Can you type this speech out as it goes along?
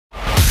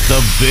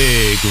The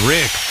Big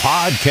Rick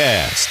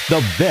Podcast.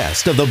 The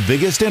best of the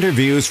biggest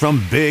interviews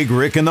from Big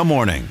Rick in the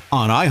Morning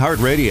on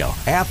iHeartRadio,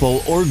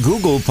 Apple or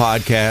Google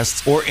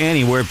Podcasts, or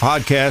anywhere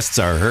podcasts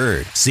are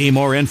heard. See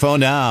more info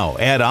now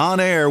at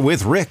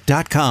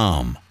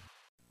onairwithrick.com.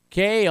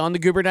 Okay, on the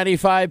Goober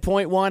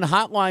 95.1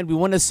 hotline, we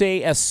want to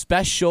say a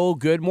special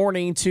good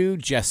morning to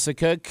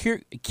Jessica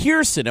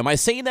Kirson. Am I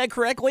saying that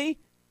correctly?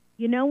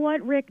 You know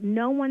what, Rick?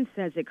 No one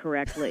says it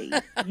correctly.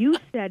 You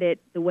said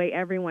it the way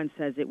everyone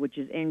says it, which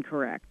is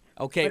incorrect.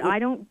 Okay. But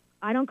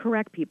I don't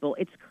correct people.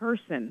 It's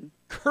Kirson.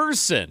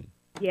 Kirson.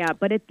 Yeah,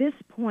 but at this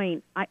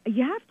point,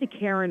 you have to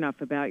care enough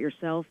about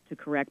yourself to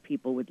correct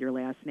people with your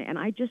last name, and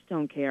I just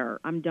don't care.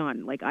 I'm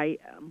done. Like,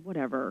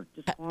 whatever.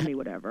 Just call me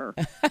whatever.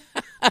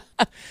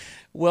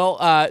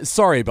 Well,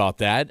 sorry about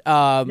that.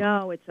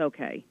 No, it's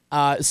okay.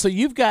 So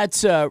you've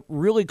got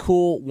really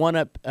cool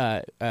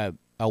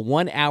a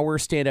 1 hour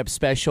stand-up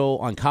special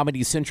on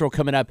Comedy Central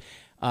coming up.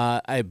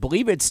 I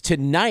believe it's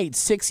tonight,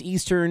 6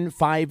 Eastern,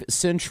 5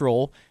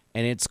 Central,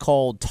 and it's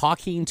called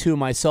Talking to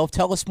Myself.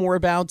 Tell us more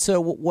about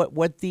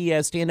what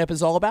the stand-up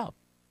is all about.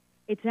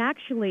 It's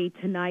actually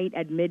tonight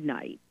at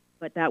midnight,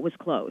 but that was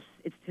close.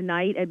 It's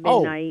tonight at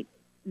midnight. Oh.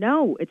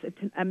 No, it's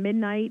at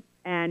midnight,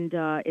 and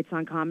it's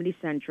on Comedy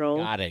Central.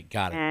 Got it.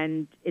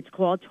 And it's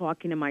called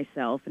Talking to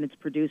Myself, and it's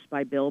produced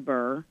by Bill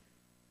Burr.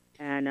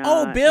 And,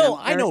 Bill.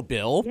 I know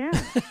Bill. Yeah.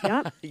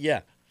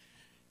 Yep.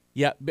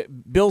 Yeah.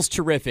 Bill's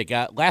terrific.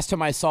 Last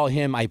time I saw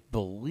him, I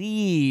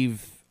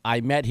believe I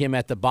met him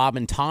at the Bob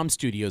and Tom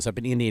Studios up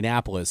in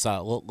Indianapolis.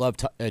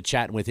 Loved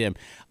chatting with him.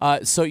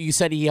 So you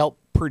said he helped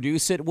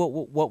produce it.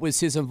 What was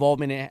his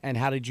involvement, and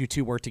how did you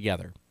two work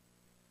together?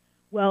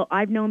 Well,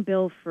 I've known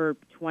Bill for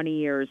 20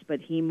 years,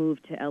 but he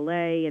moved to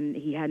L.A., and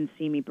he hadn't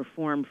seen me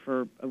perform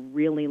for a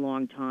really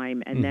long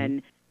time. And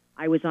then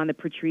I was on the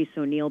Patrice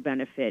O'Neill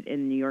benefit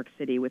in New York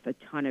City with a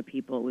ton of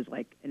people. It was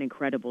like an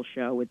incredible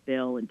show with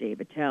Bill and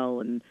Dave Attell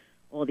and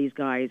all these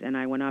guys. And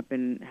I went up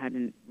and had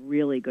a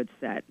really good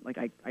set. Like,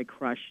 I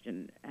crushed.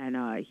 And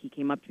he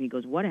came up to me, he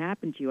goes, "What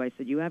happened to you?" I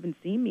said, "You haven't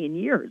seen me in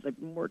years. I've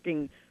been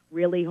working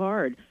really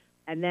hard."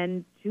 And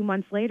then 2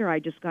 months later, I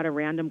just got a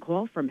random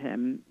call from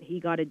him.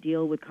 He got a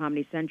deal with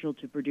Comedy Central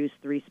to produce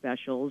 3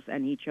 specials,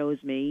 and he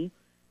chose me.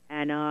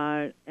 And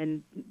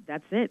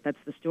that's it.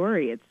 That's the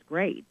story. It's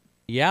great.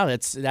 Yeah,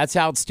 that's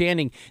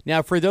outstanding.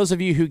 Now, for those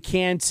of you who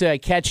can't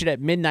catch it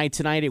at midnight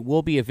tonight, it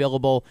will be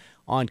available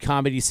on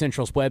Comedy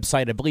Central's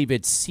website. I believe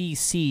it's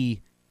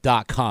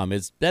cc.com.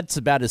 That's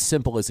about as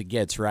simple as it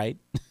gets, right?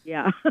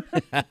 Yeah.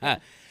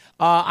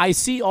 I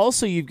see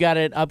also you've got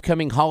an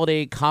upcoming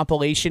holiday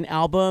compilation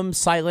album,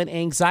 Silent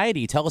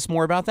Anxiety. Tell us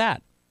more about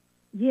that.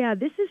 Yeah,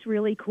 this is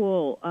really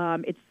cool.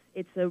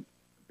 It's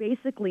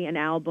basically an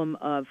album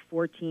of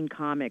 14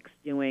 comics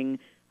doing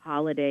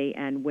holiday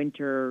and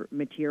winter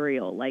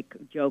material, like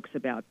jokes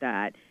about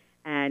that.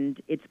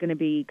 And it's going to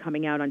be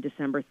coming out on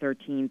December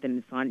 13th, and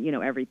it's on,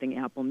 everything,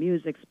 Apple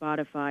Music,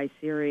 Spotify,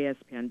 Sirius,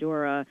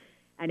 Pandora.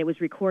 And it was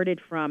recorded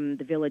from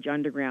the Village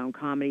Underground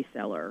Comedy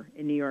Cellar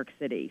in New York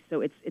City. So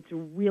it's a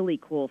really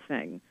cool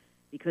thing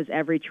because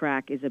every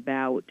track is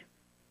about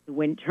the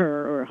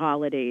winter or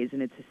holidays,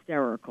 and it's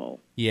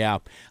hysterical. Yeah.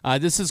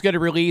 This is going to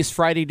release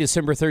Friday,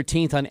 December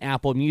 13th on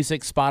Apple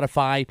Music,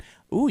 Spotify.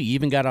 Ooh, you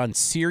even got on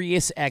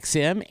Sirius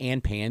XM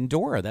and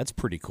Pandora. That's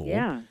pretty cool.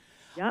 Yeah.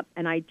 Yep.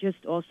 And I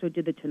just also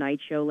did The Tonight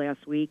Show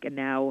last week, and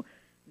now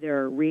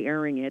they're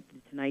re-airing it,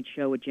 The Tonight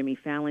Show with Jimmy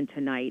Fallon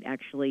tonight,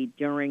 actually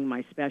during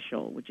my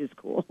special, which is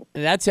cool.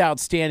 That's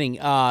outstanding.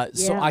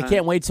 So I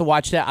can't wait to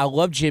watch that. I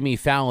love Jimmy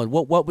Fallon.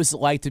 What was it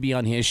like to be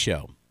on his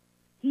show?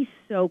 He's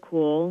so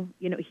cool.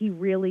 He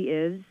really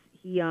is.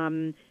 He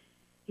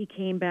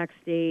came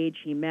backstage.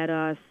 He met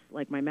us,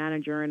 like my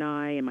manager and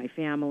I and my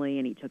family,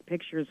 and he took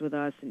pictures with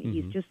us. And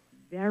he's just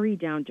very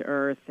down to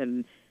earth,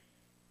 and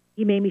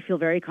he made me feel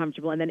very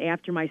comfortable. And then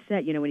after my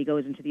set, when he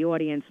goes into the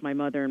audience, my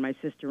mother and my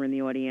sister were in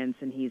the audience,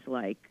 and he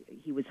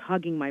was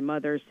hugging my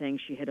mother, saying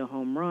she hit a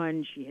home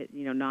run. She hit,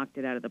 knocked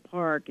it out of the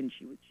park, and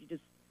she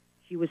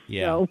was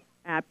so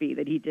happy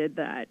that he did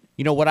that.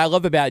 What I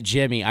love about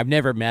Jimmy, I've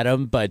never met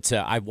him, but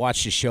I've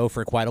watched his show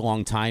for quite a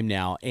long time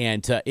now,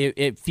 and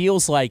it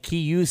feels like he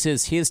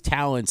uses his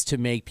talents to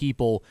make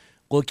people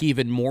look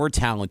even more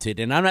talented.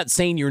 And I'm not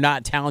saying you're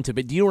not talented,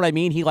 but do you know what I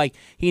mean? He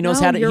knows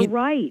how to. You're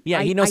right.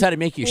 Yeah, he knows how to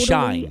make you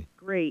shine.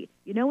 Great.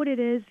 You know what it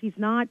is? He's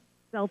not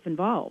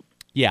self-involved.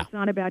 Yeah, it's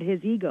not about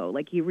his ego.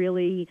 Like, he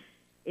really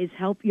is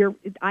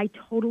I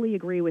totally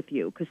agree with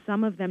you, because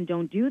some of them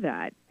don't do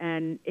that,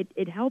 and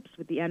it helps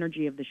with the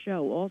energy of the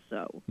show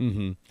also.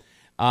 Mm-hmm.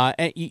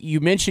 And you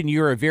mentioned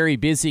you're a very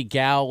busy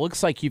gal.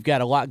 Looks like you've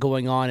got a lot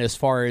going on as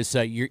far as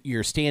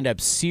your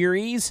stand-up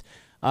series.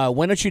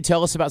 Why don't you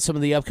tell us about some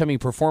of the upcoming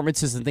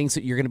performances and things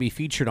that you're going to be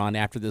featured on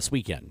after this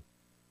weekend?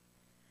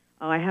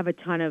 Oh, I have a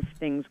ton of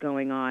things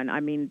going on. I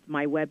mean,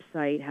 my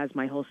website has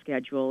my whole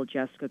schedule,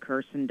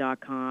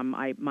 jessicakirson.com.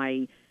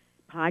 My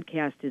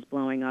podcast is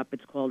blowing up.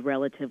 It's called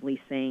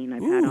Relatively Sane.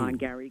 I've had on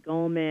Gary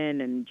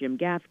Goldman and Jim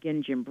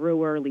Gaffigan, Jim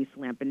Brewer, Lisa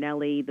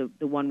Lampanelli.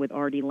 The one with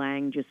Artie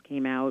Lang just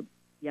came out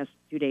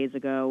 2 days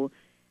ago.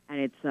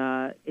 and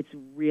it's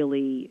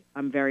really,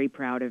 I'm very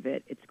proud of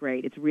it. It's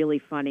great. It's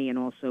really funny and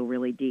also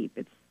really deep.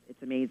 It's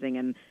amazing.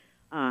 And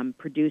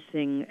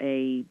producing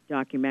a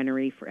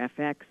documentary for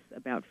FX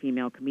about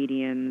female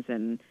comedians,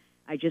 and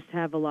I just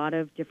have a lot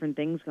of different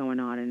things going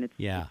on, and it's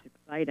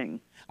exciting.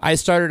 I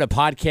started a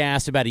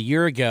podcast about a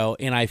year ago,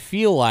 and I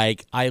feel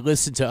like I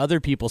listen to other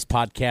people's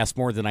podcasts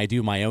more than I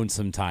do my own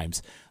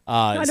sometimes.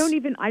 I don't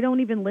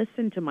even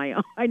listen to my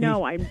own. I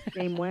know, I'm the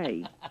same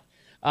way.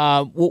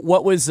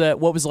 What was it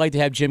like to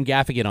have Jim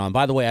Gaffigan on?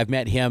 By the way, I've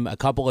met him a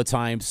couple of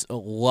times.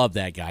 Love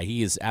that guy.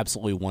 He is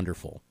absolutely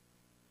wonderful.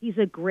 He's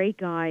a great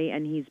guy,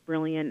 and he's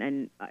brilliant,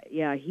 and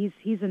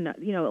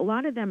a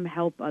lot of them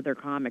help other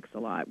comics a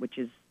lot, which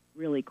is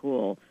really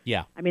cool.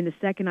 Yeah. I mean, the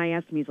second I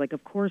asked him, he's like,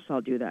 "Of course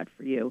I'll do that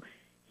for you."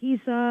 He's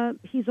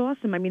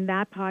awesome. I mean,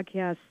 that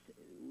podcast,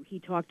 he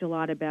talked a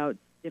lot about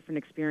different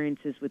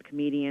experiences with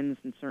comedians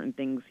and certain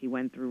things he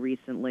went through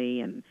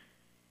recently, and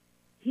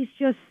he's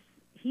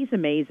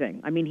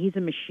amazing. I mean, he's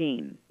a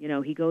machine. You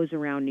know, he goes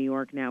around New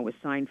York now with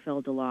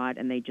Seinfeld a lot,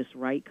 and they just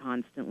write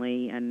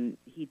constantly, and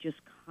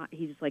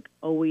he's like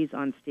always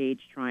on stage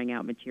trying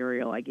out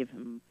material. I give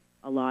him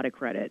a lot of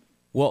credit.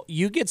 Well,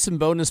 you get some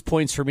bonus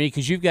points for me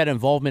because you've got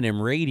involvement in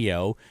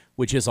radio,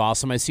 which is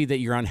awesome. I see that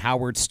you're on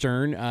Howard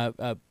Stern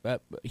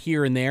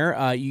here and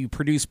there. You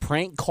produce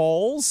prank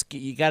calls.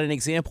 You got an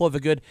example of a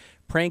good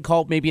prank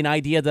call, maybe an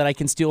idea that I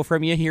can steal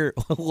from you here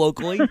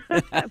locally?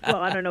 Well,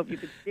 I don't know if you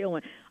could steal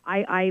one.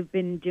 I've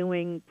been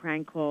doing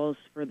prank calls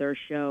for their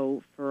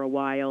show for a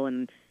while,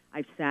 and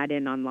I've sat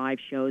in on live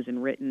shows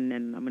and written,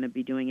 and I'm going to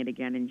be doing it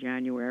again in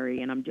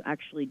January, and I'm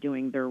actually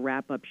doing their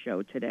wrap-up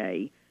show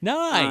today.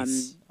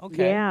 Nice.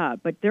 Okay. Yeah,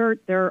 but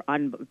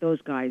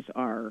those guys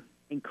are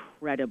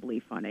incredibly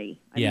funny.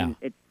 I mean,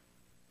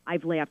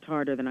 I've laughed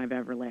harder than I've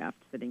ever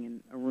laughed sitting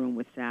in a room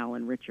with Sal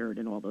and Richard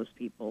and all those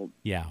people.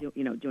 Yeah.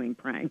 Doing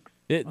pranks.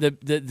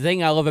 The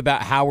thing I love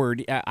about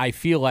Howard, I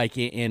feel like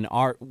in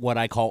what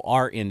I call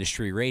our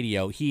industry,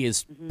 radio, he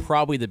is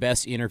probably the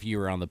best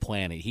interviewer on the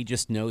planet. He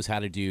just knows how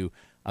to do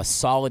a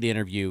solid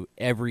interview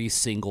every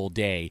single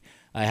day.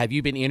 Have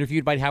you been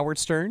interviewed by Howard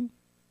Stern?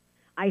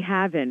 I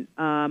haven't.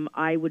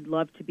 I would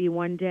love to be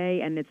one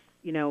day, and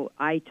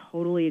I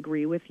totally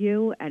agree with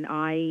you.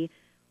 And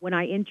when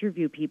I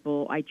interview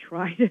people, I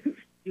try to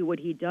do what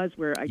he does,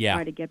 where I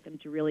try to get them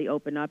to really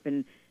open up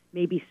and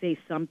maybe say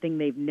something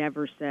they've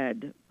never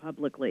said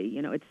publicly.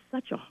 You know, it's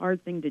such a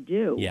hard thing to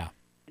do. Yeah.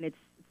 And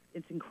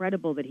it's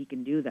incredible that he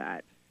can do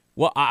that.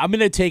 Well, I'm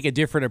going to take a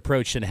different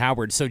approach than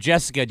Howard. So,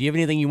 Jessica, do you have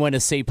anything you want to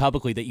say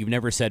publicly that you've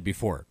never said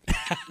before?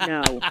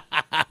 No.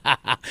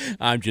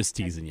 I'm just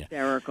teasing you.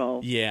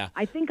 Hysterical. Yeah.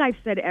 I think I've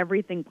said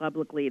everything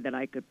publicly that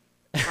I could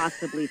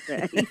possibly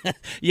say.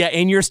 Yeah,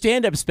 and your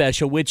stand-up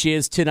special, which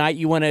is tonight,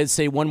 you want to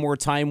say one more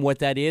time what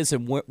that is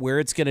and where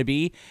it's going to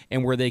be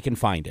and where they can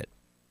find it.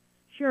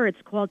 Sure,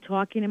 it's called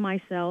Talking to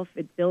Myself.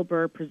 Bill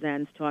Burr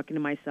presents Talking to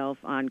Myself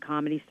on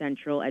Comedy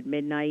Central at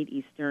midnight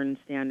Eastern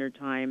Standard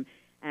Time.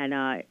 And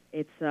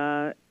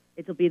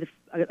it'll be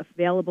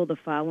available the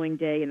following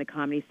day in the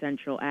Comedy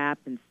Central app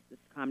and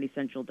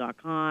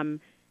ComedyCentral.com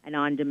and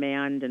on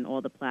demand and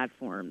all the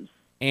platforms.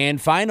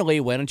 And finally,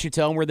 why don't you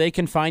tell them where they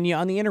can find you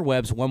on the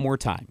interwebs one more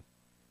time?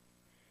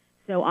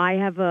 So I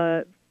have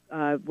a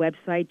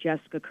website,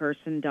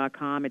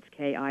 JessicaKirson.com. It's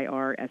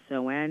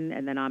Kirson.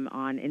 And then I'm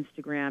on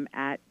Instagram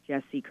at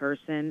Jessie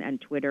Kirson and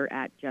Twitter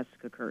at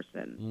Jessica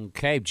Kirson.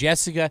 Okay,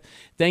 Jessica,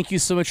 thank you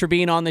so much for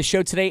being on the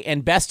show today,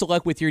 and best of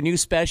luck with your new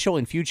special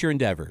and future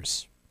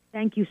endeavors.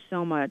 Thank you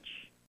so much.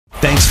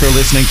 Thanks for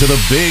listening to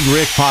the Big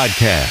Rick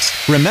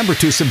Podcast. Remember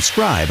to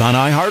subscribe on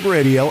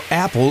iHeartRadio,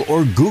 Apple,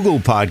 or Google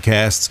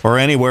Podcasts, or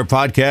anywhere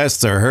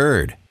podcasts are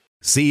heard.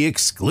 See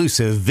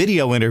exclusive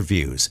video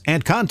interviews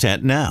and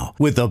content now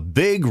with the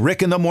Big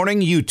Rick in the Morning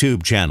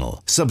YouTube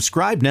channel.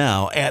 Subscribe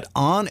now at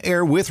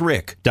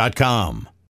onairwithrick.com.